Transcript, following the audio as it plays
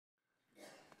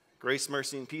Grace,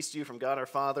 mercy, and peace to you from God our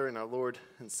Father and our Lord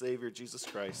and Savior, Jesus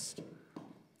Christ.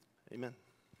 Amen.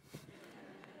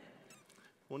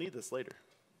 We'll need this later.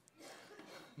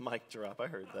 Mic drop, I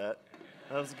heard that.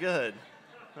 That was good.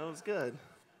 That was good.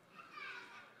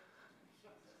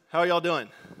 How are y'all doing?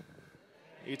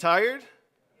 You tired?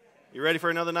 You ready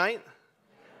for another night?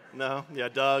 No? Yeah,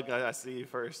 Doug, I see you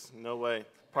first. No way.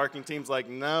 Parking team's like,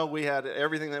 no, we had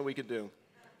everything that we could do.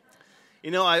 You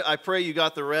know, I pray you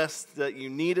got the rest that you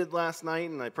needed last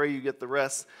night, and I pray you get the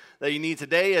rest that you need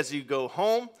today as you go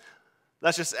home.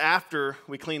 That's just after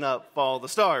we clean up Follow the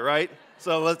Star, right?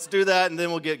 So let's do that, and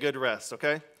then we'll get good rest,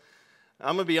 okay?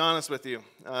 I'm going to be honest with you.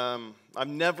 I've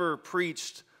never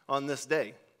preached on this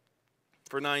day.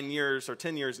 For 9 years or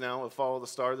 10 years now of Follow the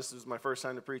Star, this is my first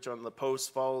time to preach on the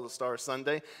post-Follow the Star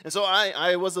Sunday. And so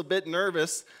I was a bit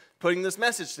nervous putting this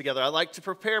message together. I like to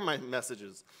prepare my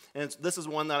messages. And this is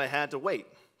one that I had to wait.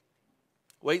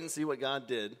 Wait and see what God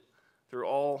did through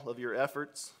all of your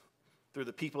efforts, through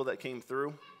the people that came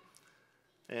through.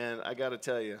 And I got to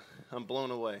tell you, I'm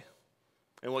blown away.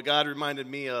 And what God reminded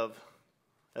me of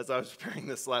as I was preparing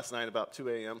this last night about 2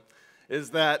 a.m.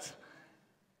 is that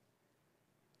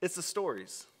it's the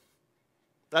stories.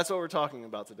 That's what we're talking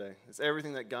about today. It's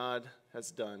everything that God has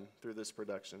done through this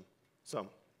production. So,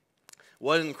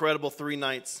 what an incredible 3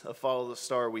 nights of Follow the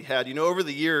Star we had. You know, over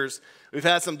the years, we've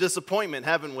had some disappointment,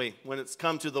 haven't we, when it's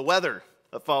come to the weather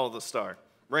of Follow the Star.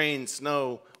 Rain,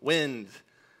 snow, wind.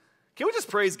 Can we just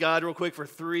praise God real quick for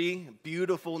 3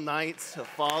 beautiful nights of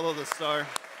Follow the Star?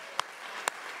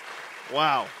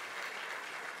 Wow.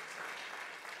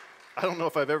 I don't know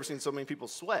if I've ever seen so many people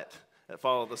sweat at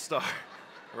Follow the Star,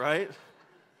 right?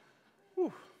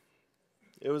 Whew.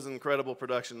 It was an incredible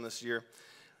production this year.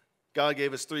 God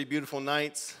gave us 3 beautiful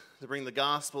nights to bring the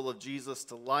gospel of Jesus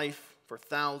to life for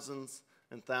thousands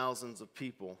and thousands of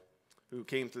people who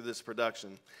came through this production.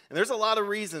 And there's a lot of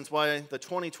reasons why the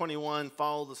 2021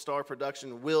 Follow the Star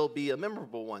production will be a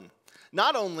memorable one.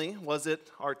 Not only was it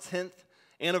our 10th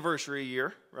anniversary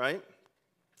year, right?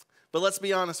 But let's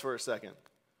be honest for a second.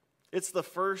 It's the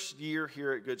first year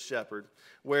here at Good Shepherd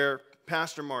where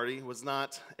Pastor Marty was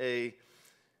not an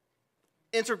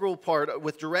integral part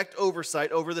with direct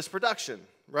oversight over this production,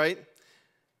 right?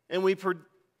 And we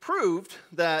proved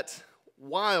that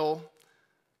while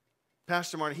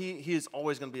Pastor Marty, he is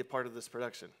always going to be a part of this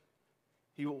production.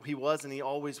 He was and he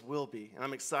always will be, and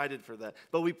I'm excited for that.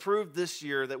 But we proved this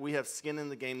year that we have skin in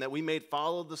the game, that we made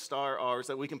Follow the Star ours,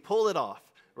 that we can pull it off,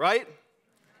 right?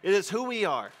 It is who we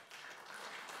are.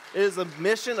 It is a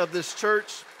mission of this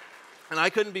church, and I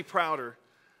couldn't be prouder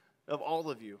of all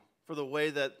of you for the way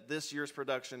that this year's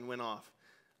production went off.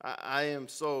 I am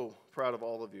so proud of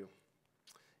all of you.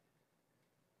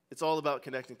 It's all about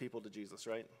connecting people to Jesus,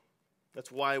 right? That's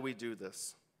why we do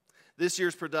this. This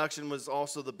year's production was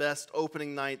also the best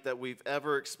opening night that we've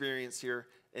ever experienced here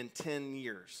in 10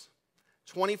 years.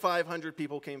 2,500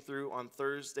 people came through on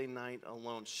Thursday night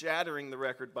alone, shattering the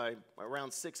record by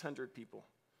around 600 people.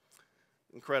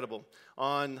 Incredible.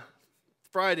 On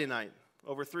Friday night,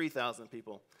 over 3,000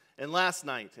 people. And last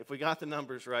night, if we got the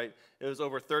numbers right, it was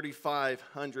over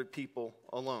 3,500 people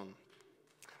alone.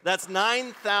 That's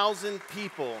 9,000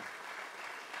 people.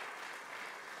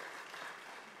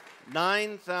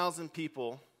 9,000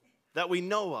 people that we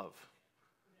know of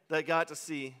that got to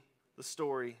see the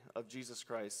story of Jesus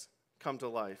Christ come to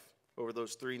life over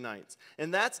those 3 nights.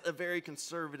 And that's a very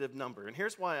conservative number. And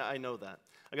here's why I know that.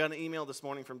 I got an email this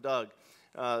morning from Doug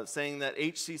saying that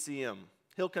HCCM,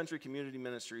 Hill Country Community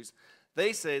Ministries,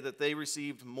 they say that they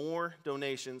received more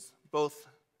donations, both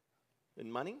in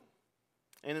money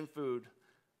and in food,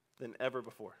 than ever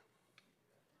before.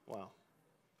 Wow.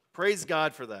 Praise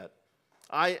God for that.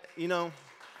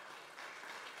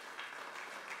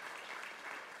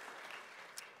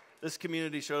 This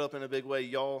community showed up in a big way.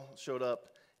 Y'all showed up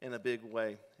in a big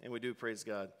way, and we do praise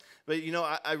God. But,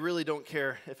 I really don't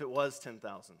care if it was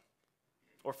 10,000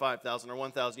 or 5,000 or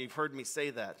 1,000. You've heard me say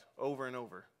that over and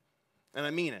over, and I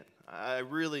mean it. I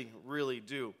really, really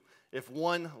do. If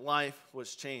one life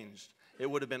was changed, it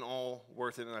would have been all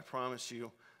worth it, and I promise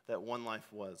you that one life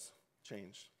was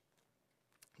changed.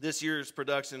 This year's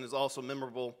production is also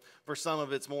memorable for some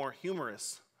of its more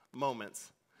humorous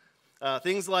moments.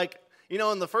 Things like,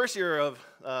 in the first year of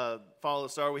Follow the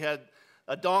Star, we had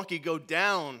a donkey go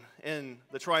down in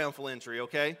the triumphal entry,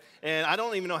 okay? And I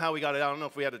don't even know how we got it out. I don't know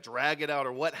if we had to drag it out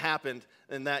or what happened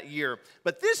in that year.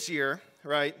 But this year,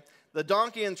 right, the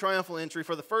donkey in triumphal entry,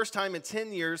 for the first time in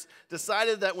 10 years,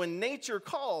 decided that when nature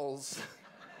calls,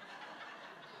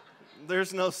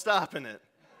 there's no stopping it,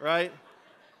 right?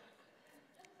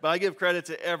 But I give credit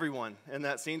to everyone in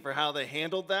that scene for how they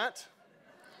handled that.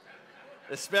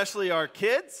 especially our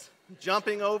kids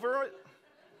jumping over it.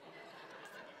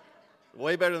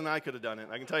 Way better than I could have done it,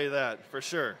 I can tell you that, for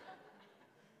sure.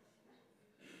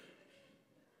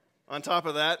 On top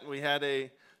of that, we had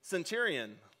a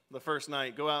centurion the first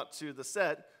night go out to the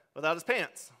set without his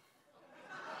pants.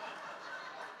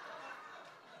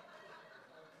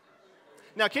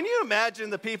 Now, can you imagine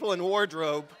the people in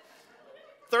wardrobe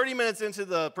 30 minutes into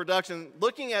the production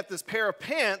looking at this pair of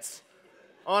pants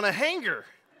on a hanger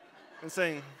and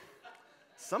saying,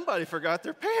 somebody forgot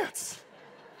their pants?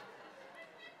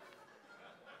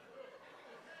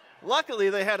 Luckily,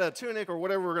 they had a tunic or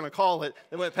whatever we're going to call it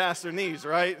that went past their knees,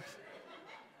 right?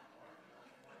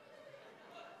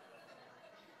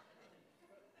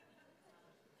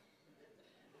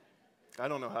 I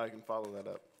don't know how I can follow that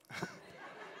up.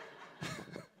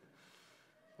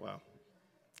 Wow.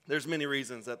 There's many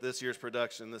reasons that this year's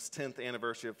production, this 10th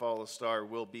anniversary of Follow the Star,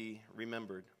 will be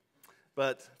remembered.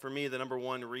 But for me, the number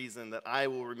one reason that I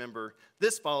will remember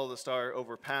this Follow the Star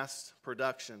over past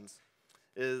productions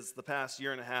is the past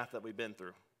year and a half that we've been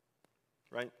through,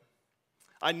 right?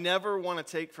 I never want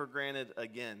to take for granted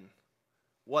again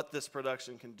what this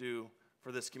production can do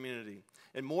for this community.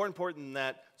 And more important than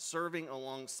that, serving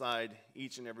alongside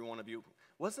each and every one of you.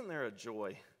 Wasn't there a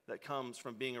joy that comes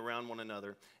from being around one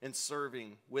another and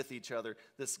serving with each other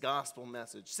this gospel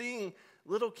message? Seeing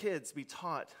little kids be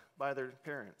taught by their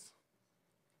parents.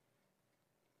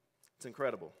 It's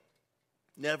incredible.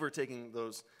 Never taking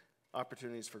those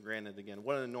opportunities for granted again.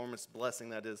 What an enormous blessing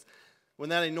that is. When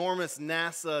that enormous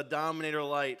NASA Dominator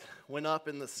light went up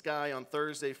in the sky on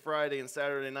Thursday, Friday, and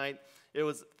Saturday night, it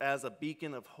was as a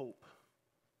beacon of hope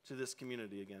to this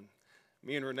community again.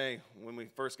 Me and Renee, when we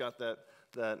first got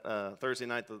that Thursday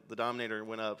night, the Dominator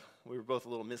went up, we were both a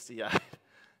little misty-eyed,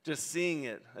 just seeing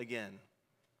it again.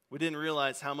 We didn't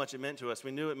realize how much it meant to us.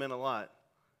 We knew it meant a lot,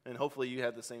 and hopefully you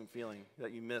had the same feeling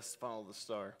that you missed Follow the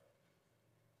Star.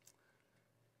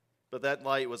 But that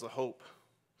light was a hope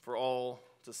for all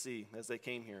to see as they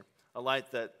came here, a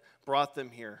light that brought them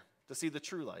here to see the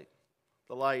true light,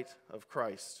 the light of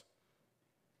Christ,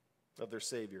 of their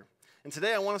Savior. And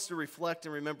today I want us to reflect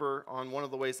and remember on one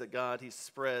of the ways that God, He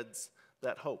spreads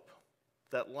that hope,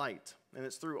 that light, and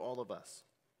it's through all of us.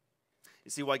 You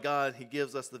see why God, He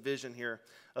gives us the vision here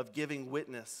of giving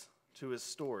witness to His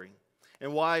story,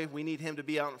 and why we need Him to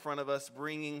be out in front of us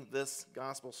bringing this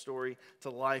gospel story to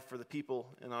life for the people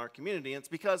in our community. And it's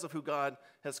because of who God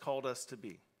has called us to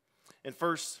be. In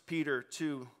 1 Peter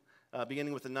 2,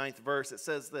 beginning with the 9th verse, it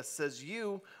says this, says,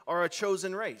 "You are a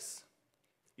chosen race.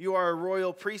 You are a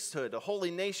royal priesthood, a holy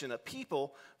nation, a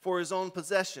people for His own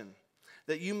possession,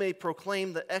 that you may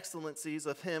proclaim the excellencies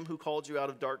of Him who called you out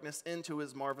of darkness into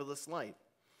His marvelous light.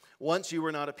 Once you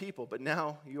were not a people, but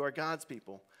now you are God's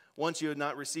people. Once you had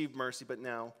not received mercy, but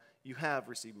now you have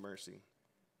received mercy."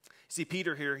 See,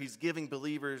 Peter here, he's giving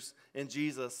believers in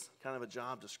Jesus kind of a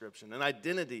job description, an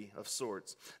identity of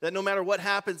sorts, that no matter what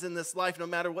happens in this life, no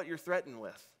matter what you're threatened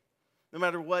with, no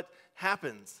matter what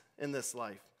happens in this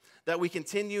life, that we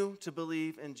continue to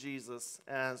believe in Jesus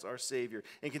as our Savior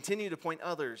and continue to point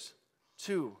others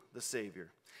to the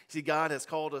Savior. See, God has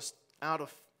called us out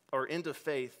of or into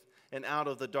faith and out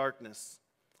of the darkness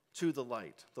to the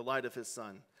light of His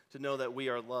Son, to know that we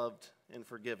are loved and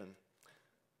forgiven.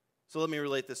 So let me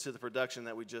relate this to the production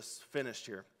that we just finished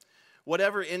here.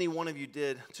 Whatever any one of you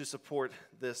did to support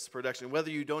this production,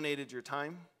 whether you donated your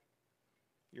time,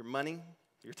 your money,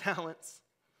 your talents,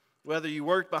 whether you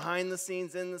worked behind the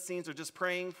scenes, in the scenes, or just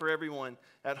praying for everyone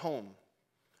at home,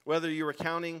 whether you were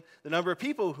counting the number of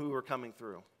people who were coming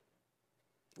through,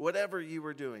 whatever you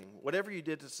were doing, whatever you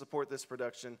did to support this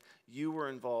production, you were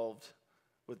involved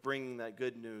with bringing that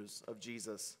good news of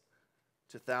Jesus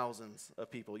to thousands of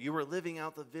people. You were living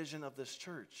out the vision of this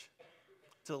church,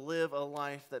 to live a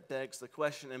life that begs the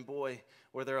question, and boy,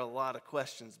 were there a lot of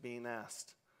questions being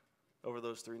asked over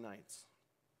those 3 nights.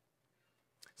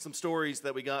 Some stories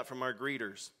that we got from our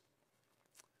greeters.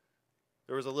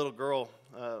 There was a little girl,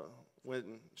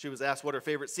 when she was asked what her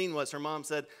favorite scene was, her mom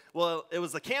said, well, it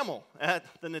was the camel at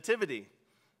the nativity.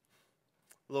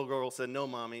 The little girl said, no,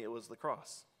 Mommy, it was the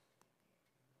cross.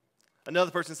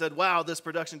 Another person said, wow, this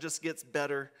production just gets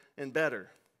better and better.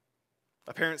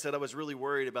 A parent said, I was really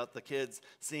worried about the kids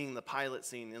seeing the pilot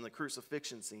scene and the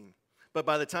crucifixion scene. But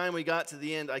by the time we got to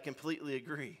the end, I completely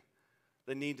agree.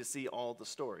 They need to see all the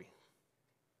story.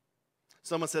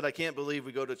 Someone said, I can't believe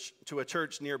we go to a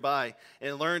church nearby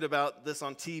and learned about this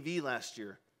on TV last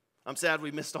year. I'm sad we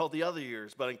missed all the other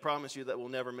years, but I promise you that we'll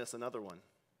never miss another one.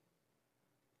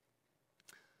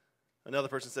 Another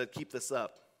person said, keep this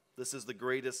up. This is the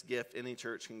greatest gift any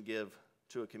church can give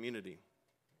to a community.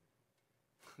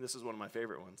 This is one of my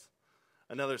favorite ones.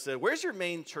 Another said, where's your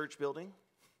main church building?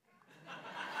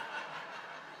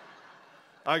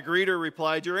 Our greeter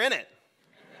replied, you're in it.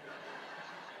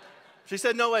 She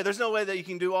said, no way. There's no way that you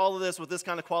can do all of this with this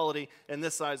kind of quality in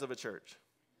this size of a church.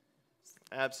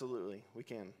 Absolutely, we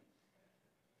can.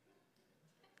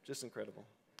 Just incredible.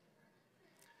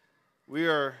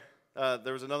 There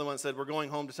was another one that said, we're going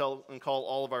home to tell and call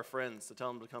all of our friends to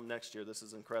tell them to come next year. This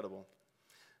is incredible.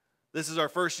 This is our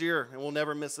first year, and we'll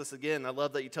never miss this again. I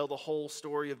love that you tell the whole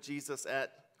story of Jesus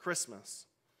at Christmas.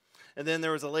 And then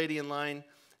there was a lady in line,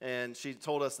 and she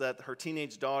told us that her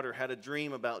teenage daughter had a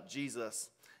dream about Jesus,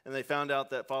 and they found out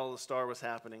that Follow the Star was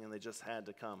happening, and they just had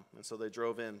to come. And so they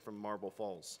drove in from Marble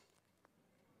Falls.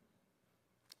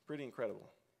 Pretty incredible.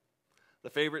 The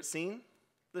favorite scene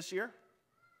this year?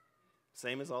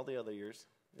 Same as all the other years.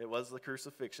 It was the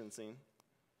crucifixion scene.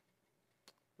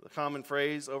 The common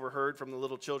phrase overheard from the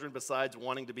little children, besides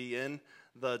wanting to be in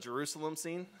the Jerusalem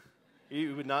scene,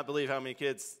 you would not believe how many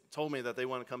kids told me that they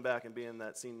want to come back and be in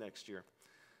that scene next year.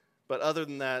 But other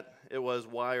than that, it was,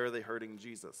 why are they hurting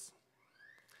Jesus?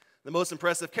 The most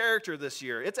impressive character this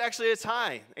year, it's actually a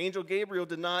tie. Angel Gabriel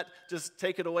did not just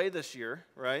take it away this year,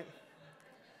 right?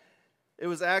 It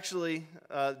was actually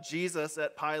Jesus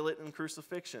at Pilate and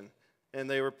crucifixion, and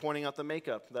they were pointing out the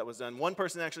makeup that was done. One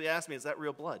person actually asked me, is that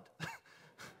real blood?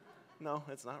 No,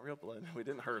 it's not real blood. We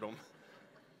didn't hurt him.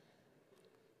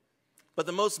 But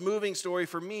the most moving story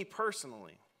for me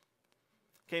personally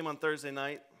came on Thursday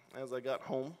night as I got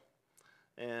home.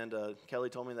 And Kelly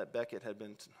told me that Beckett had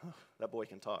been, that boy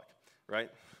can talk,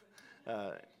 right?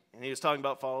 And he was talking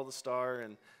about Follow the Star.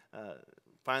 And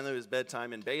finally it was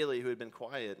bedtime. And Bailey, who had been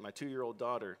quiet, my 2-year-old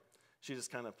daughter, she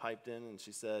just kind of piped in and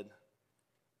she said,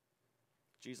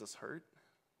 Jesus hurt.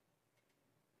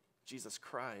 Jesus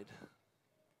cried.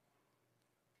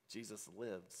 Jesus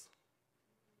lives.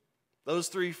 Those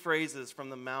 3 phrases from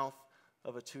the mouth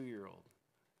of a 2-year-old,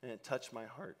 and it touched my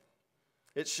heart.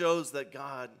 It shows that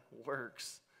God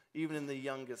works, even in the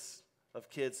youngest of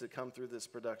kids that come through this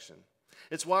production.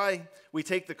 It's why we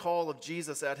take the call of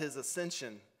Jesus at his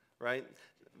ascension, right,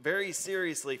 very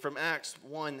seriously from Acts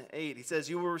 1:8. He says,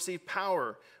 you will receive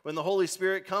power when the Holy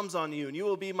Spirit comes on you, and you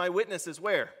will be my witnesses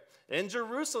where? In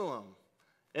Jerusalem,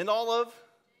 and all of,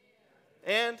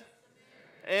 and,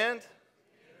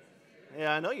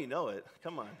 yeah, I know you know it.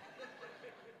 Come on.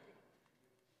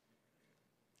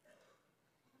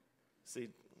 See,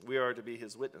 we are to be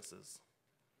his witnesses,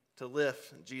 to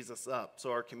lift Jesus up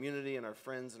so our community and our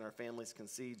friends and our families can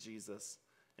see Jesus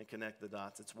and connect the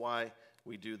dots. It's why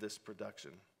we do this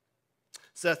production.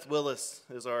 Seth Willis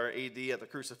is our AD at the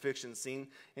crucifixion scene,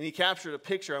 and he captured a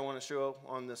picture I want to show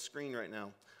on the screen right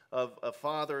now of a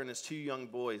father and his 2 young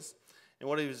boys. And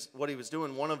what he was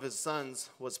doing, one of his sons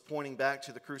was pointing back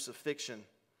to the crucifixion,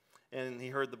 and he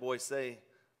heard the boy say,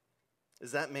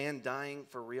 is that man dying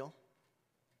for real?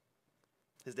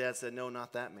 His dad said, no,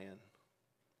 not that man,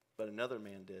 but another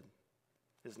man did.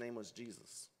 His name was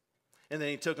Jesus. And then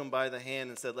he took him by the hand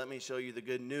and said, let me show you the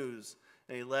good news,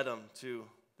 and he led him to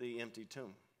the empty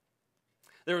tomb.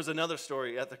 There was another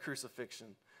story at the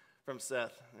crucifixion from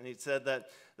Seth, and he said that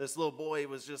this little boy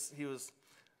was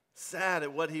sad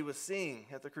at what he was seeing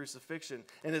at the crucifixion,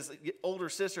 and his older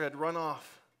sister had run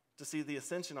off to see the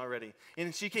ascension already,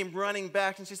 and she came running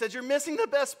back, and she said, you're missing the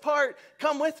best part.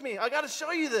 Come with me. I got to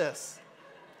show you this.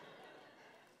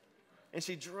 And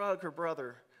she dragged her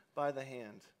brother by the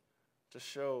hand to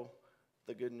show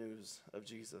the good news of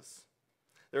Jesus.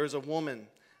 There was a woman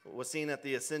who was seen at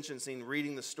the ascension scene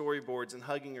reading the storyboards and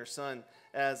hugging her son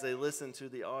as they listened to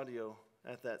the audio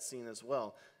at that scene as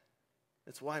well.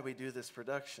 It's why we do this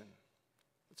production.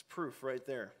 It's proof right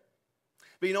there.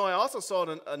 But you know, I also saw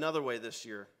it another way this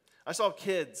year. I saw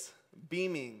kids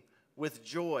beaming with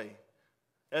joy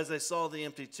as they saw the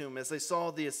empty tomb, as they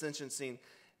saw the ascension scene.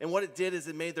 And what it did is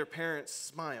it made their parents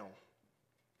smile.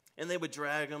 And they would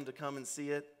drag them to come and see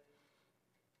it.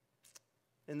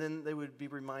 And then they would be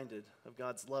reminded of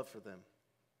God's love for them,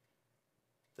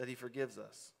 that he forgives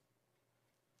us.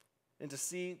 And to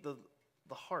see the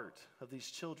heart of these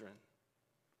children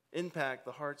impact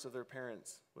the hearts of their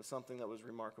parents was something that was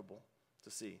remarkable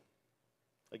to see.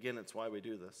 Again, it's why we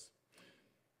do this.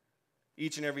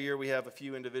 Each and every year we have a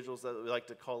few individuals that we like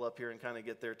to call up here and kind of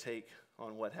get their take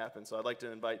on what happened. So I'd like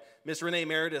to invite Miss Renee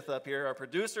Meredith up here, our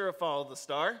producer of Follow the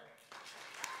Star.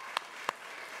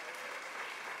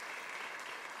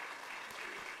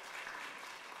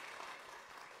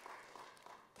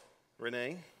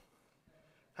 Renee,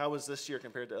 how was this year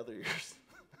compared to other years?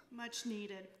 Much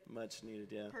needed. Much needed,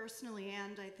 yeah. Personally,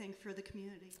 and I think for the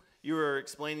community. You were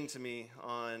explaining to me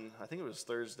on, I think it was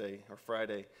Thursday or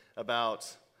Friday,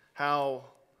 about how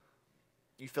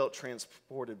you felt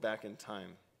transported back in time.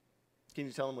 Can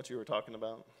you tell them what you were talking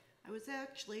about? I was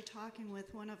actually talking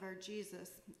with one of our Jesus,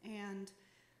 and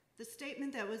the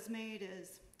statement that was made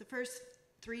is the first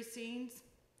 3 scenes,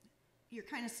 you're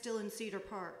kind of still in Cedar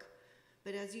Park,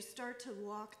 but as you start to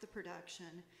walk the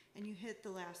production and you hit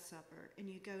the Last Supper and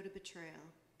you go to betrayal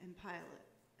and Pilate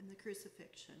and the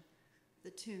crucifixion, the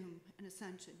tomb and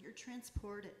ascension, you're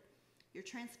transported. You're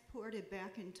transported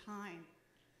back in time.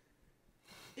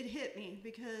 It hit me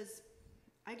because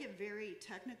I get very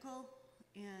technical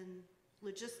and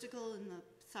logistical in the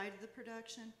side of the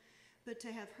production, but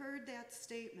to have heard that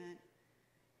statement,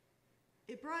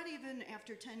 it brought, even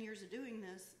after 10 years of doing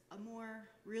this, a more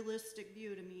realistic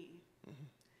view to me. Mm-hmm.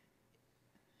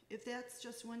 If that's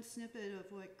just one snippet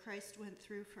of what Christ went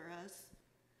through for us,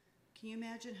 can you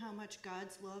imagine how much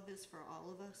God's love is for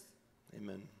all of us?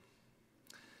 Amen.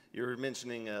 You were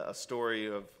mentioning a story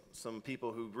of some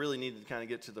people who really needed to kind of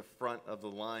get to the front of the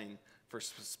line for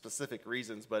specific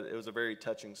reasons, but it was a very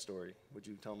touching story. Would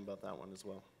you tell them about that one as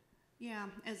well? Yeah,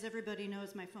 as everybody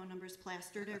knows, my phone number is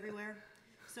plastered everywhere.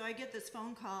 So I get this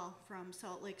phone call from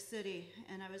Salt Lake City,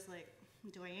 and I was like,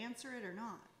 do I answer it or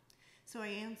not? So I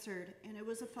answered, and it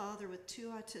was a father with 2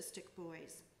 autistic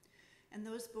boys. And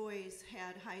those boys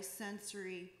had high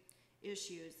sensory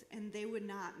issues, and they would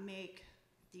not make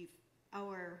the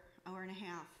hour and a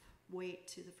half wait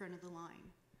to the front of the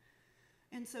line.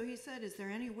 And so he said, is there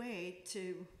any way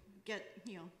to get,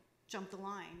 jump the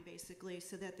line, basically,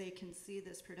 so that they can see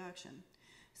this production?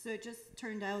 So it just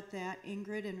turned out that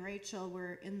Ingrid and Rachel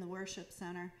were in the worship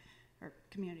center, or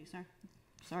community center,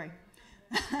 sorry.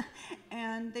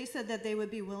 And they said that they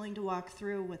would be willing to walk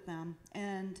through with them.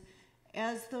 And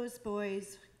as those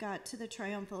boys got to the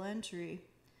triumphal entry,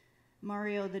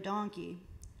 Mario the donkey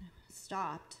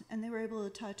stopped, and they were able to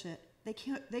touch it.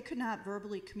 They could not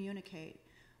verbally communicate,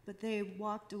 but they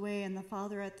walked away, and the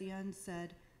father at the end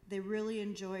said they really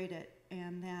enjoyed it,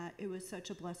 and that it was such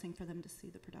a blessing for them to see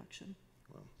the production.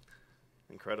 Well,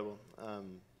 incredible.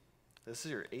 This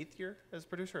is your 8th year as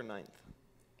producer or 9th?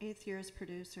 8th year as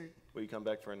producer. Will you come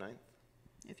back for a 9th?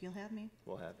 If you'll have me.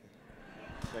 We'll have you.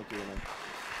 Thank you, Amen.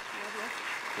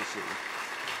 Appreciate you.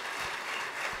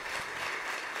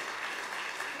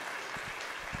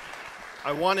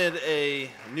 I wanted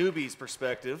a newbie's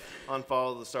perspective on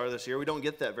Follow the Star this year. We don't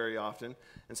get that very often.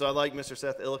 And so I'd like Mr.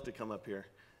 Seth Illick to come up here.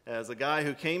 As a guy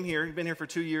who came here, he's been here for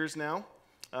 2 years now.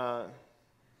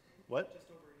 What?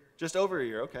 Just over a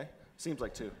year, okay. Seems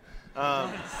like 2.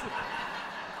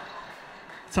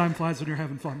 Time flies when you're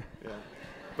having fun. Yeah.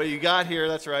 But you got here,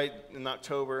 that's right, in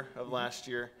October of last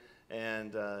year.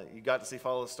 And you got to see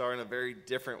Follow the Star in a very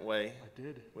different way. I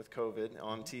did. With COVID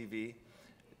on TV.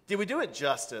 Did we do it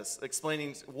justice,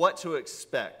 explaining what to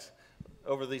expect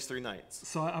over these 3 nights?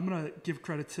 So I'm going to give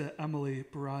credit to Emily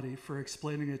Barati for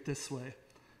explaining it this way.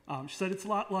 She said it's a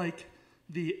lot like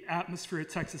the atmosphere at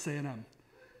Texas A&M,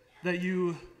 that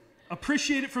you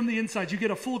appreciate it from the inside. You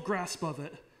get a full grasp of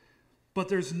it, but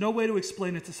there's no way to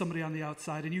explain it to somebody on the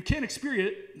outside, and you can't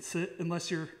experience it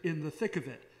unless you're in the thick of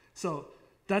it. So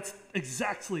that's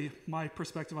exactly my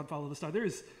perspective on Follow the Star. There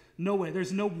is no way.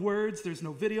 There's no words. There's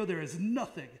no video. There is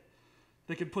nothing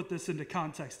that can put this into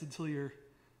context until you're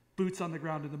boots on the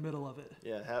ground in the middle of it.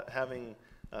 Yeah, having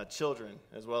children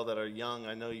as well that are young.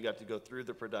 I know you got to go through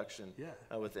the production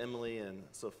with Emily and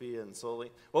Sophia and Soli.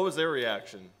 What was their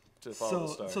reaction to Follow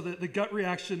the Star? So the gut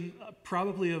reaction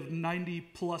probably of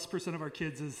 90+% of our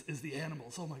kids is the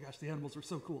animals. Oh my gosh, the animals were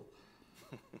so cool.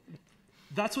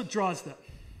 That's what draws them.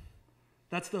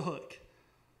 That's the hook.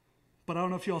 But I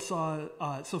don't know if you all saw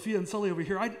Sophia and Sully over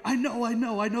here. I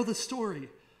know the story.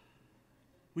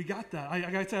 We got that.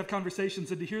 I got to have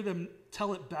conversations, and to hear them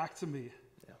tell it back to me,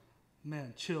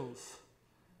 man, chills.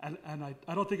 And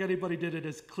I don't think anybody did it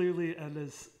as clearly and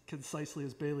as concisely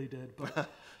as Bailey did.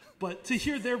 But to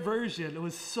hear their version, it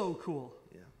was so cool.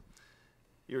 Yeah.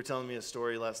 You were telling me a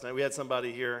story last night. We had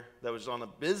somebody here that was on a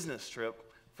business trip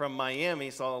from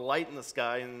Miami, saw a light in the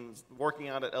sky, and was working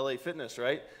out at LA Fitness,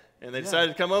 right? And they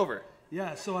decided to come over.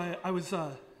 Yeah, so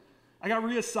I got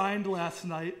reassigned last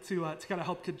night to kind of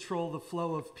help control the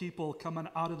flow of people coming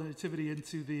out of the Nativity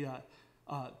into the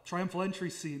triumphal entry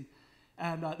scene.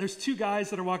 And there's 2 guys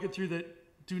that are walking through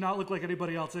that do not look like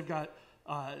anybody else. They've got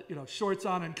shorts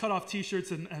on and cut-off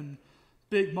T-shirts and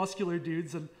big muscular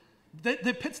dudes. And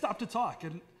they pit stop to talk.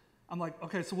 And I'm like,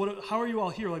 okay, so how are you all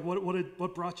here? Like,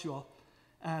 what brought you all?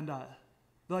 And they're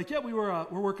like, yeah, we're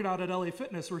working out at LA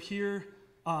Fitness. We're here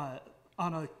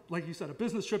on like you said, a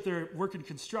business trip. They're working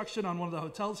construction on one of the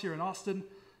hotels here in Austin,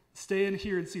 staying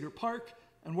here in Cedar Park,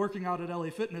 and working out at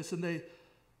LA Fitness. And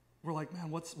we're like, man,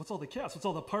 what's all the chaos? What's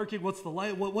all the parking? What's the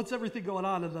light? What's everything going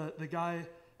on? And the guy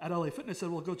at LA Fitness said,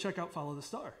 well, go check out Follow the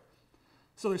Star.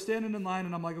 So they're standing in line,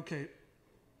 and I'm like, okay,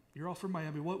 you're all from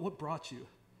Miami. What brought you?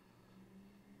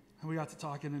 And we got to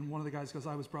talking, and one of the guys goes,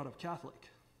 I was brought up Catholic.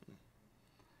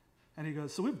 And he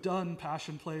goes, so we've done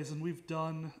passion plays, and we've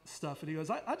done stuff. And he goes,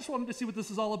 I just wanted to see what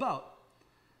this is all about.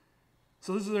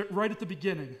 So this is right at the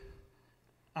beginning.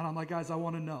 And I'm like, guys, I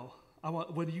want to know.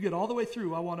 When you get all the way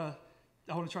through, I want to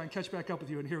try and catch back up with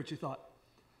you and hear what you thought.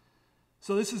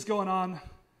 So this is going on.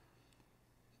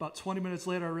 About 20 minutes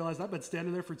later, I realized I've been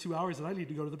standing there for 2 hours, and I need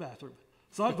to go to the bathroom.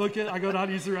 So I book it. I go down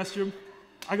to use the restroom.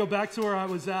 I go back to where I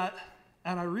was at,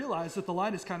 and I realize that the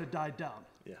line has kind of died down.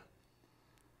 Yeah.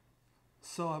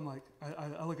 So I'm like,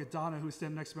 I look at Donna, who's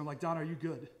standing next to me. I'm like, Donna, are you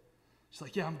good? She's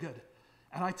like, yeah, I'm good.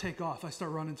 And I take off. I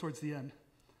start running towards the end.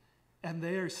 And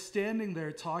they are standing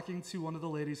there talking to one of the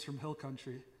ladies from Hill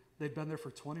Country. They'd been there for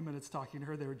 20 minutes talking to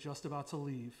her. They were just about to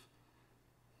leave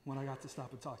when I got to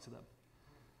stop and talk to them.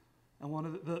 And one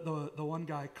of the one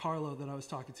guy, Carlo, that I was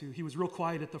talking to, he was real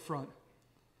quiet at the front.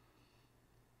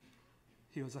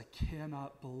 He goes, I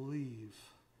cannot believe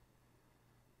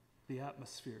the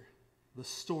atmosphere, the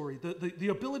story, the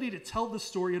ability to tell the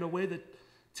story in a way that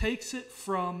takes it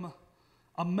from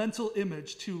a mental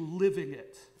image to living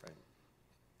it, right.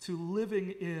 To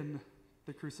living in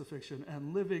the crucifixion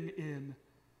and living in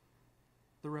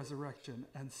the resurrection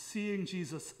and seeing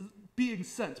Jesus being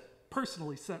sent,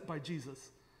 personally sent by Jesus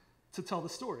to tell the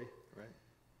story. Right.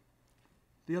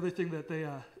 The other thing that they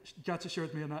got to share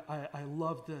with me, and I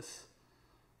love this,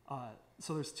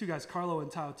 so there's two guys, Carlo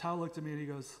and Tao. Tao looked at me and he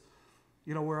goes,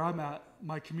 you know, where I'm at,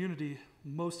 my community,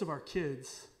 most of our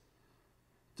kids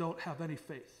don't have any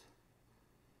faith.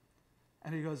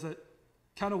 And he goes, that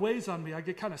kind of weighs on me. I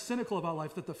get kind of cynical about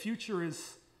life, that the future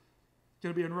is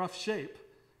going to be in rough shape.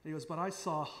 And he goes, but I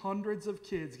saw hundreds of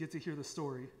kids get to hear the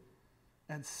story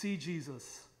and see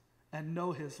Jesus and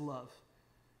know his love.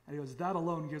 And he goes, that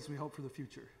alone gives me hope for the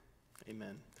future.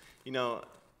 Amen. You know,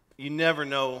 you never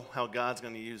know how God's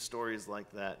going to use stories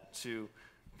like that to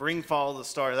bring Follow the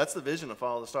Star. That's the vision of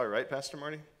Follow the Star, right, Pastor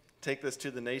Marty? Take this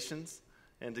to the nations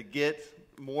and to get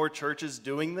more churches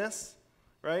doing this,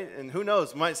 right? And who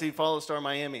knows, we might see Follow the Star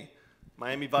Miami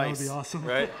Vice. That would be awesome.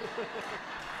 Right?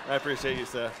 I appreciate you,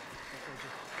 Seth.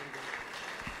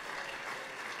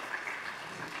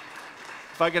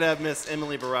 If I could have Miss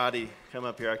Emily Barati come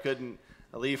up here, I couldn't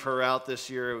leave her out this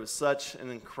year. It was such an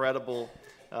incredible,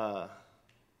 it's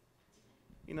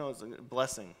a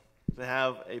blessing to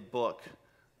have a book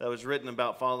that was written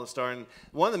about Follow the Star. And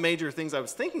one of the major things I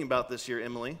was thinking about this year,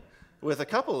 Emily, with a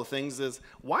couple of things is,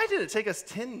 why did it take us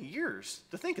 10 years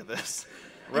to think of this,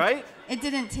 right? It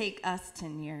didn't take us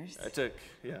 10 years.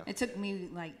 It took me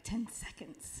like 10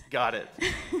 seconds. Got it.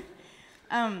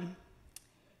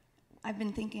 I've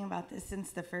been thinking about this since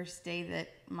the first day that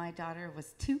my daughter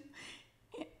was 2.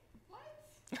 What?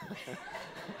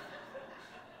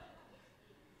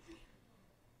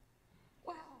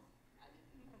 Wow. I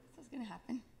didn't know this was going to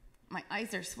happen. My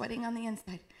eyes are sweating on the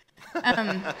inside.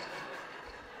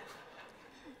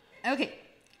 Okay,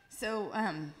 so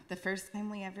the first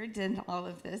time we ever did all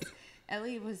of this,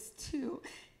 Ellie was 2,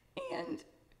 and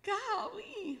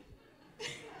golly.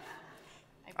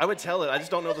 I would tell it. I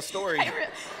just don't know the story. I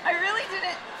really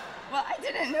didn't. Well, I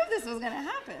didn't know this was going to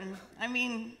happen. I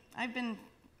mean, I've been,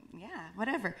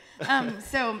 whatever. And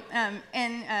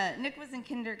Nick was in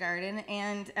kindergarten,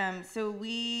 and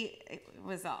it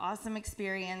was an awesome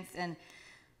experience, and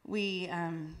we,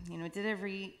 did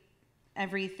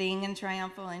everything in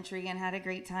triumphal entry and had a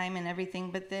great time and everything.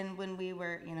 But then when we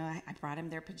were, I brought them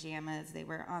their pajamas. They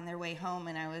were on their way home,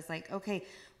 and I was like, okay,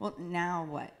 well, now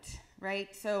what?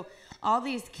 Right? So all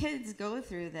these kids go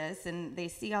through this and they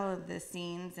see all of the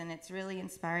scenes, and it's really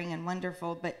inspiring and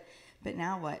wonderful, but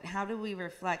now what? How do we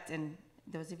reflect? And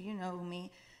those of you know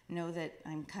me know that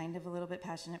I'm kind of a little bit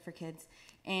passionate for kids,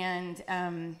 and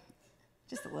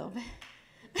just a little bit.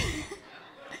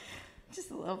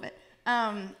 Just a little bit.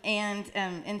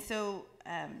 And so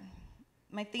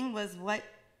my thing was, what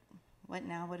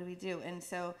now? What do we do? And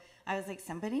so I was like,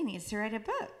 somebody needs to write a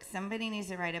book. Somebody needs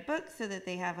to write a book so that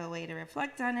they have a way to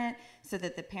reflect on it, so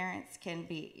that the parents can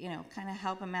be, kind of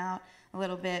help them out a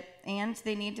little bit, and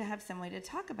they need to have some way to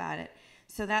talk about it.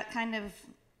 So that kind of,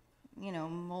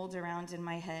 mulled around in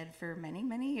my head for many,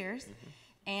 many years.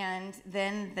 Mm-hmm. And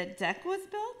then the deck was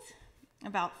built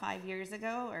about 5 years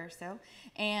ago or so.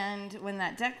 And when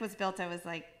that deck was built, I was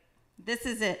like, this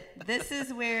is it. This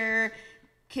is where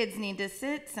kids need to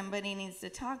sit. Somebody needs to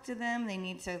talk to them. They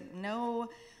need to know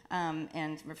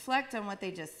and reflect on what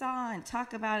they just saw and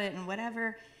talk about it and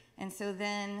whatever. And so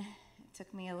then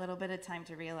took me a little bit of time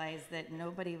to realize that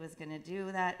nobody was going to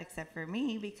do that except for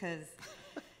me, because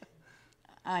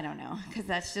I don't know, because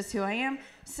that's just who I am.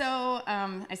 So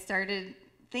I started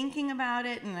thinking about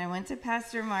it, and I went to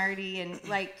Pastor Marty, and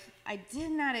like, I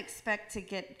did not expect to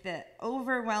get the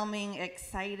overwhelming,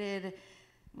 excited,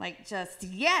 like, just,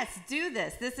 yes, do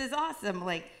this. This is awesome.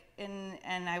 Like,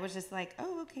 and I was just like,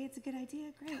 oh, okay, it's a good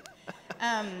idea. Great.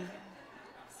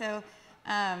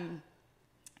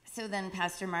 So then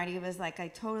Pastor Marty was like,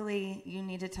 you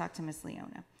need to talk to Miss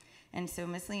Leona. And so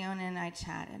Miss Leona and I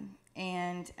chatted,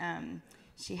 and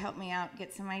she helped me out,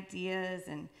 get some ideas,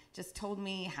 and just told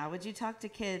me, how would you talk to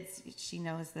kids? She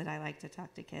knows that I like to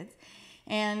talk to kids.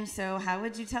 And so how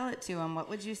would you tell it to them? What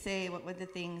would you say? What would the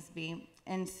things be?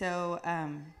 And so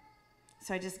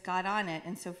I just got on it.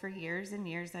 And so for years and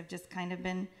years, I've just kind of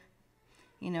been,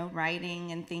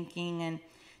 writing and thinking and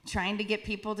trying to get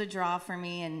people to draw for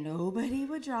me, and nobody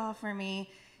would draw for me,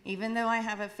 even though I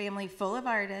have a family full of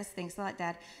artists. Thanks a lot,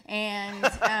 Dad. And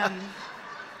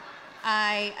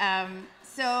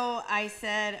so I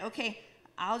said, okay,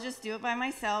 I'll just do it by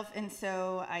myself. And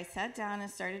so I sat down and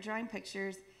started drawing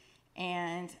pictures,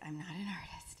 and I'm not an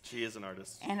artist. She is an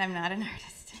artist. And I'm not an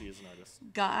artist. She is an artist.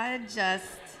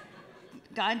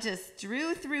 God just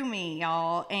drew through me,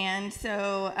 y'all. And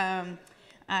so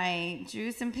I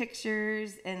drew some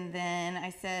pictures, and then I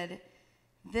said,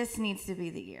 this needs to be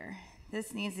the year.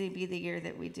 This needs to be the year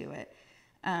that we do it.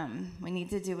 We need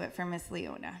to do it for Miss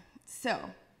Leona. So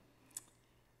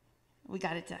we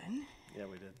got it done. Yeah,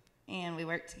 we did. And we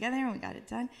worked together, and we got it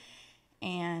done.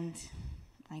 And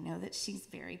I know that she's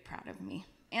very proud of me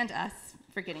and us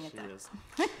for getting it done. She is.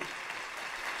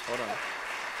 Hold on.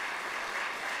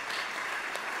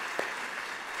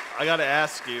 I got to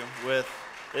ask you, with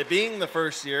it being the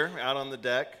first year out on the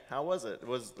deck, how was it?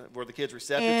 Were the kids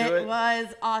receptive to it? It was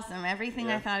awesome. Everything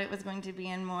Yeah. I thought it was going to be,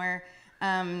 and more.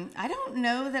 I don't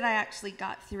know that I actually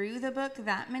got through the book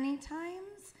that many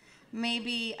times.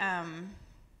 Maybe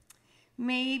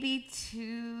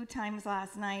 2 times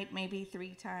last night, maybe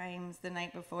 3 times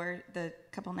the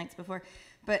couple nights before.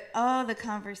 But all the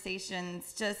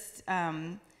conversations, just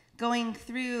going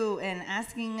through and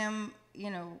asking them,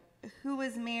 who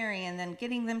was Mary, and then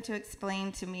getting them to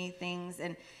explain to me things,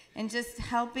 and just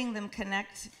helping them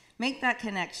make that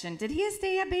connection. Did he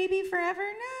stay a baby forever?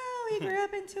 No, he grew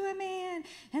up into a man,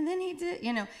 and then he did,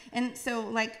 and so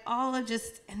like all of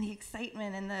just, and the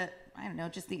excitement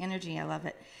and just the energy, I love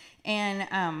it.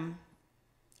 And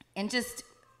just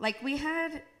like we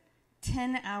had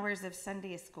 10 hours of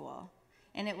Sunday school,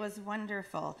 and it was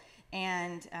wonderful.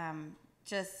 And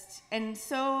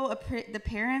so the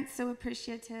parents so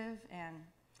appreciative, and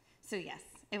so yes,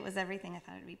 it was everything I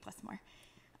thought it'd be plus more.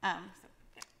 Yeah.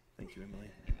 Thank you, Emily.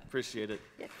 Appreciate it.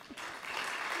 Yes.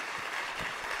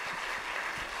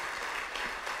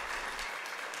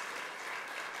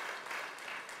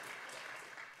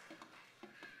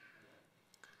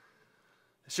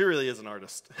 She really is an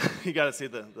artist. You got to see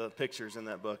the pictures in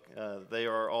that book. They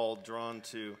are all drawn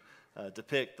to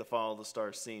depict the Follow the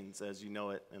Star scenes as you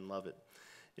know it and love it.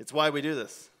 It's why we do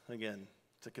this, again,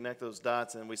 to connect those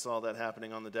dots, and we saw that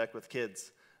happening on the deck with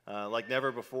kids like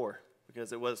never before,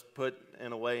 because it was put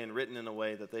in a way and written in a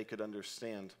way that they could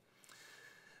understand.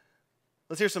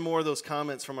 Let's hear some more of those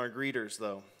comments from our greeters,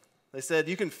 though. They said,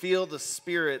 you can feel the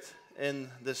spirit in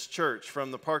this church,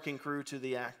 from the parking crew to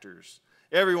the actors.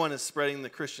 Everyone is spreading the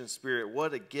Christian spirit.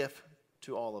 What a gift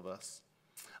to all of us.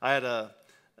 I had a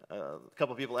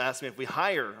couple of people ask me if we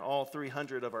hire all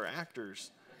 300 of our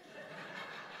actors,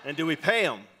 and do we pay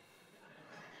them?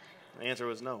 The answer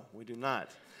was no, we do not.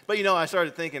 But I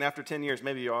started thinking after 10 years,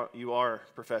 maybe you are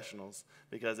professionals,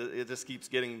 because it just keeps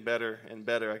getting better and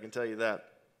better, I can tell you that.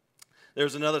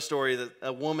 There's another story that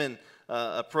a woman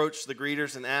approached the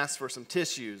greeters and asked for some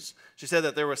tissues. She said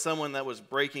that there was someone that was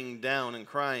breaking down and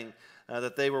crying,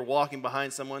 that they were walking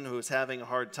behind someone who was having a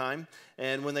hard time.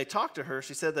 And when they talked to her,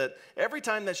 she said that every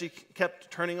time that she kept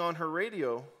turning on her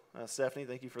radio, Stephanie,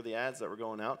 thank you for the ads that were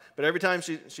going out, but every time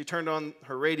she turned on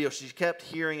her radio, she kept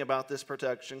hearing about this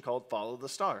protection called Follow the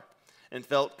Star, and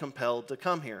felt compelled to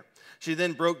come here. She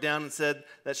then broke down and said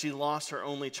that she lost her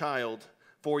only child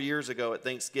 4 years ago at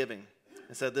Thanksgiving,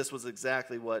 and said this was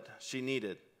exactly what she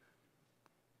needed.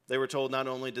 They were told not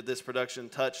only did this production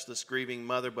touch this grieving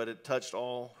mother, but it touched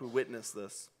all who witnessed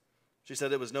this. She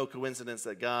said it was no coincidence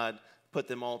that God put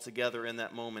them all together in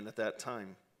that moment at that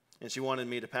time. And she wanted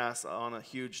me to pass on a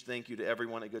huge thank you to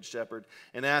everyone at Good Shepherd,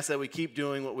 and ask that we keep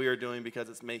doing what we are doing, because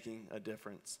it's making a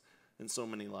difference in so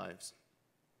many lives.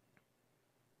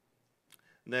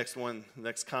 Next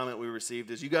comment we received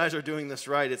is, you guys are doing this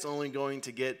right. It's only going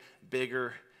to get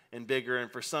bigger and bigger,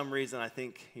 and for some reason, I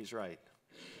think he's right.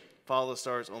 Follow the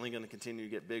Star is only going to continue to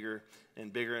get bigger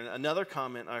and bigger. And another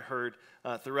comment I heard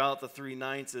throughout the 3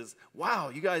 nights is, wow,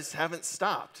 you guys haven't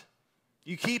stopped.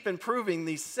 You keep improving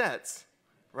these sets,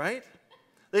 right?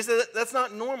 They said, that's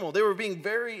not normal. They were being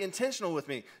very intentional with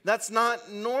me. That's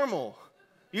not normal.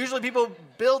 Usually people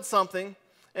build something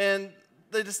and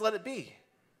they just let it be.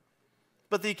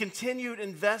 But the continued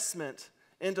investment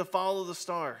into Follow the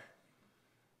Star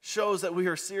shows that we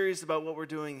are serious about what we're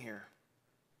doing here.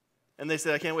 And they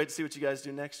said, I can't wait to see what you guys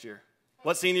do next year.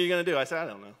 What scene are you going to do? I said, I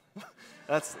don't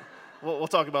know. We'll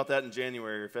talk about that in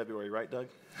January or February, right, Doug?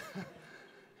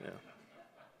 Yeah.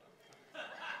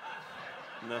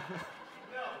 No?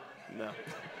 No.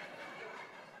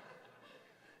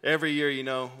 Every year,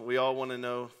 we all want to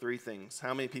know 3 things.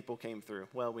 How many people came through?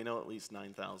 Well, we know at least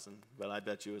 9,000, but I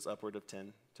bet you it was upward of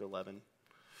 10 to 11.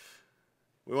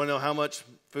 We want to know how much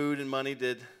food and money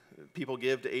did people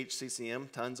give to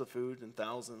HCCM. Tons of food and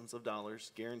thousands of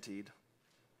dollars, guaranteed.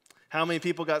 How many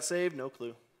people got saved? No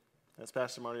clue. As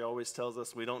Pastor Marty always tells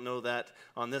us, we don't know that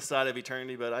on this side of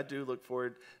eternity, but I do look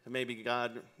forward to maybe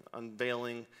God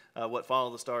unveiling what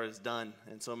Follow the Star has done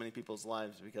in so many people's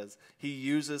lives, because he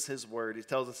uses his word. He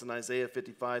tells us in Isaiah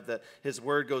 55 that his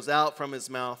word goes out from his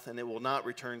mouth and it will not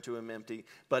return to him empty,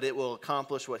 but it will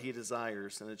accomplish what he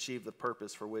desires and achieve the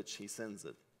purpose for which he sends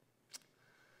it.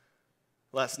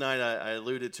 Last night I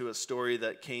alluded to a story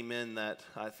that came in that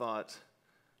I thought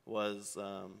was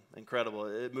incredible.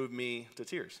 It moved me to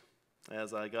tears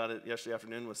as I got it yesterday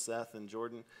afternoon with Seth and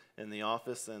Jordan in the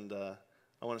office, and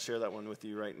I want to share that one with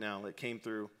you right now. It came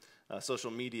through a social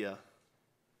media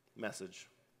message.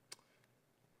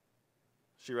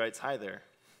 She writes, "Hi there.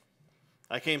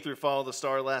 I came through Follow the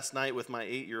Star last night with my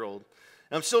 8-year-old.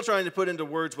 I'm still trying to put into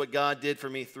words what God did for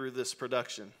me through this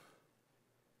production.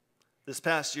 This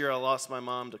past year, I lost my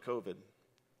mom to COVID.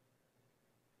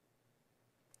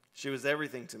 She was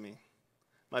everything to me,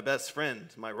 my best friend,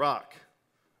 my rock,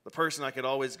 the person I could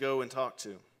always go and talk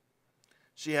to.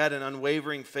 She had an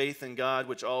unwavering faith in God,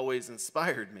 which always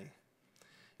inspired me.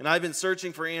 And I've been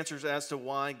searching for answers as to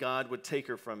why God would take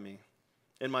her from me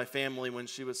and my family when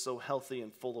she was so healthy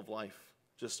and full of life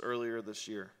just earlier this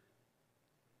year.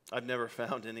 I've never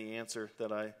found any answer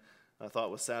that I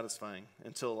thought was satisfying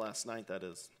until last night, that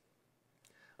is.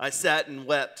 I sat and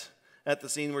wept at the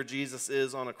scene where Jesus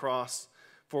is on a cross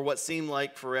for what seemed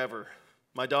like forever.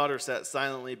 My daughter sat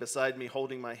silently beside me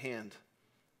holding my hand,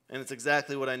 and it's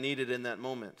exactly what I needed in that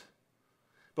moment.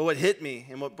 But what hit me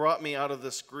and what brought me out of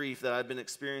this grief that I've been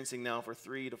experiencing now for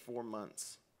 3 to 4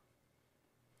 months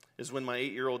is when my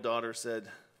 8-year-old daughter said,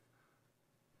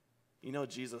 "You know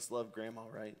Jesus loved Grandma,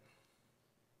 right?"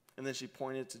 And then she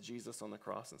pointed to Jesus on the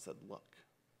cross and said, "Look."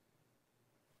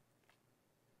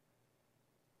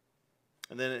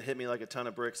 And then it hit me like a ton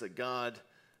of bricks that God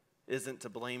isn't to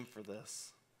blame for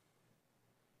this.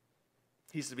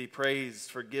 He's to be praised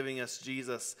for giving us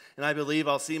Jesus. And I believe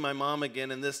I'll see my mom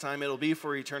again, and this time it'll be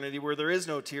for eternity where there is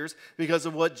no tears because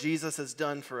of what Jesus has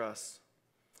done for us.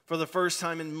 For the first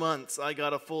time in months, I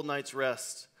got a full night's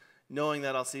rest, knowing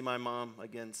that I'll see my mom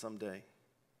again someday.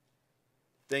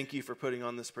 Thank you for putting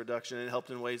on this production. It helped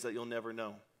in ways that you'll never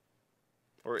know,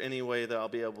 or any way that I'll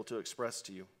be able to express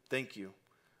to you. Thank you.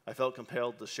 I felt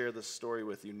compelled to share this story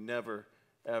with you. Never,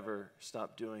 ever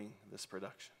stop doing this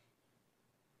production.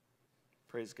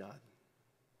 Praise God.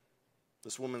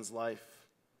 This woman's life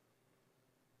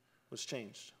was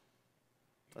changed.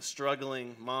 A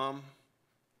struggling mom,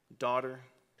 daughter,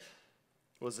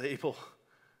 was able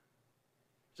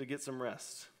to get some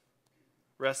rest.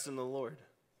 Rest in the Lord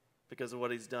because of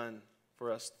what he's done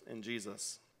for us in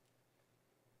Jesus.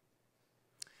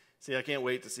 See, I can't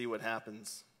wait to see what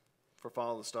happens for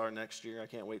Follow the Star next year. I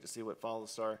can't wait to see what Follow the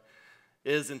Star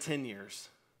is in 10 years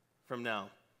from now.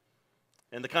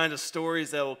 And the kind of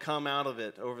stories that will come out of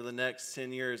it over the next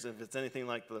 10 years, if it's anything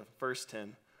like the first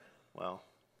 10, well,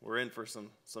 we're in for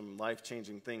some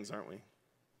life-changing things, aren't we?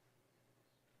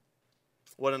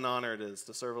 What an honor it is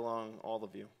to serve along all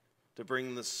of you, to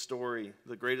bring this story,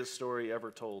 the greatest story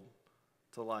ever told,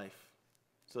 to life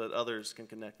so that others can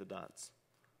connect the dots.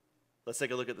 Let's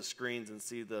take a look at the screens and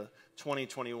see the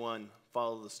 2021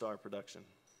 Follow the Star production.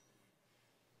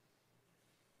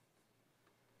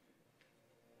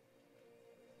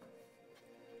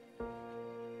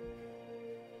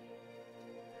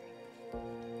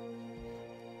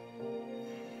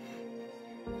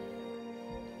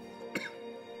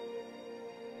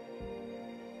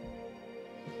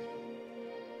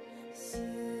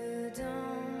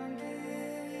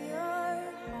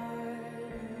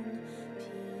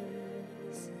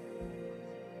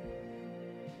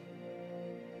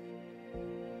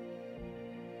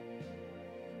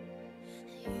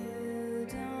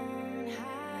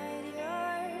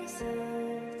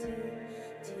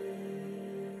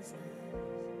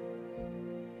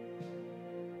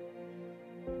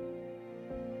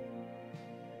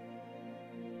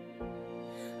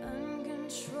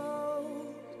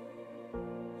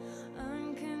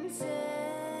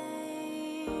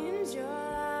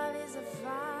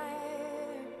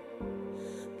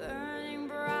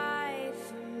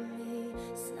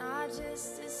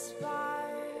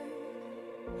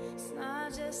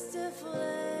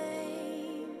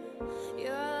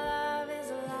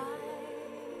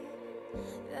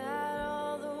 that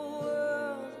all the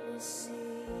world will see.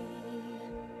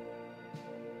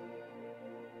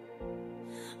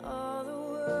 All the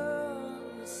world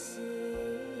will see.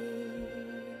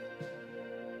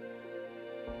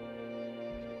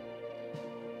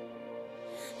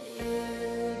 You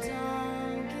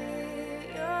don't give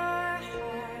your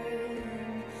heart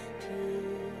in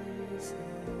pieces.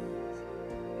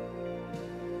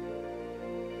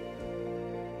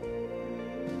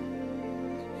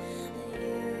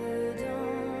 You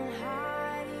don't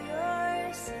hide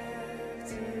yourself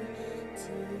to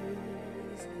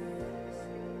tease us.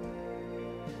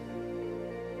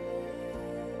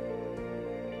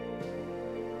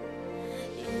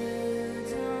 You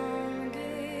don't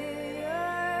give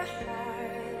your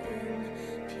heart in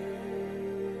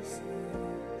pieces.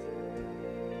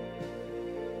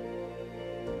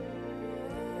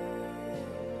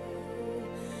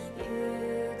 You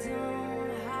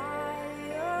don't hide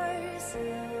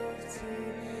yourself to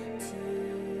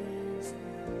tease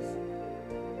us.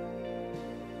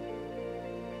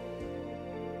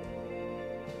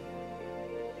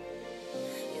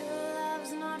 Your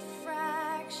love's not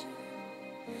fractured.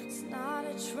 It's not a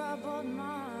troubled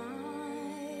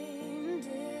mind.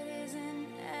 It isn't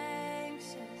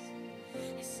anxious.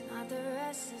 It's not the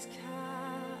restless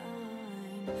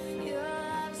kind. Your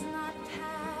love's not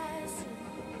passive.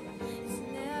 It's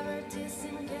never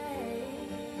disengaged.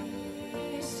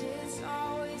 It's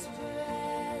always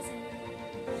present.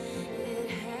 It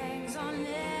hangs on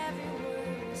every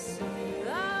word we say.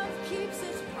 Love keeps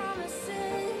its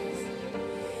promises.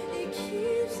 It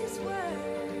keeps its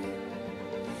word.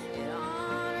 It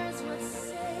honors what's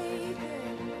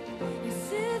sacred.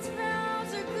 Yes, its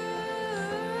vows are good.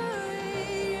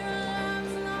 Your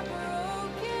love's not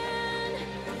broken.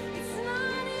 It's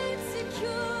not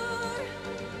insecure.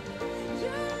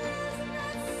 Your love's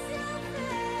not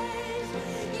selfish.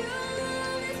 Your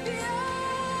love is pure.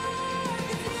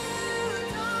 'Cause you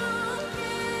don't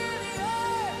give your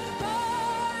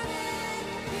heart in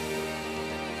pieces.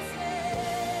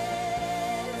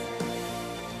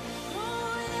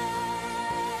 Oh yeah.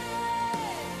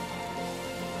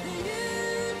 You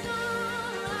don't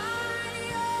hide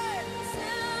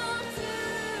yourself to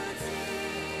tease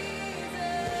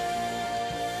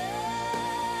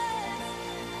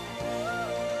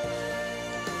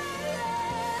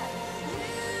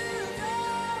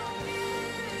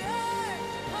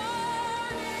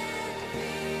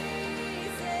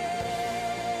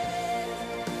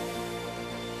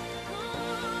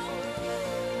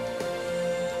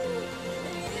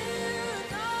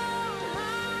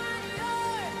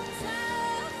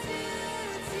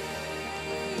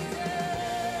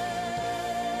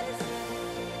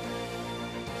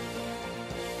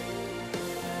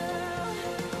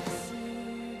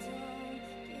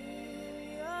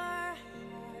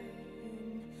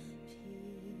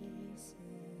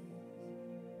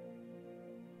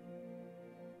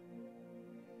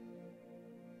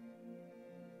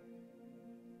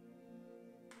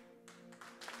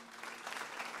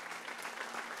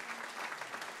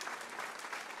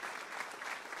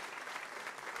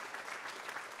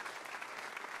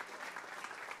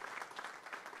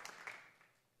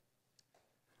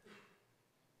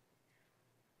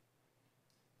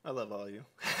I love all of you.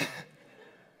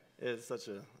 It's such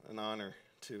an honor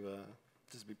to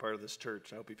just be part of this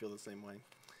church. I hope you feel the same way.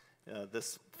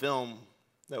 This film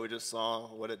that we just saw,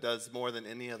 what it does more than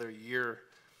any other year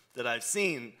that I've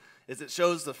seen, is it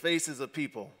shows the faces of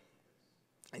people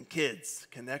and kids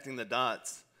connecting the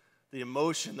dots, the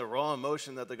emotion, the raw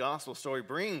emotion that the gospel story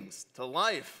brings to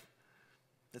life.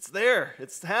 It's there.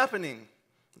 It's happening.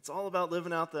 It's all about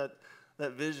living out that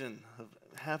vision of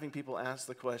having people ask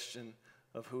the question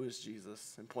of who is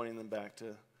Jesus and pointing them back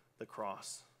to the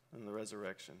cross and the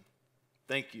resurrection.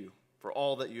 Thank you for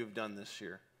all that you have done this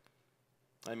year.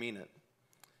 I mean it.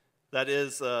 That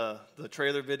is the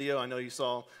trailer video. I know you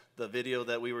saw the video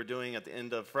that we were doing at the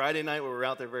end of Friday night where we were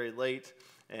out there very late,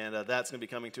 and that's going to be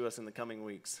coming to us in the coming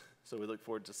weeks. So we look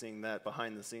forward to seeing that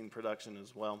behind-the-scene production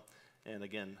as well. And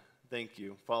again, thank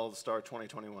you. Follow the Star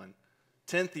 2021.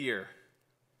 10th year.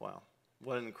 Wow.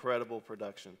 What an incredible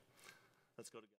production. Let's go together.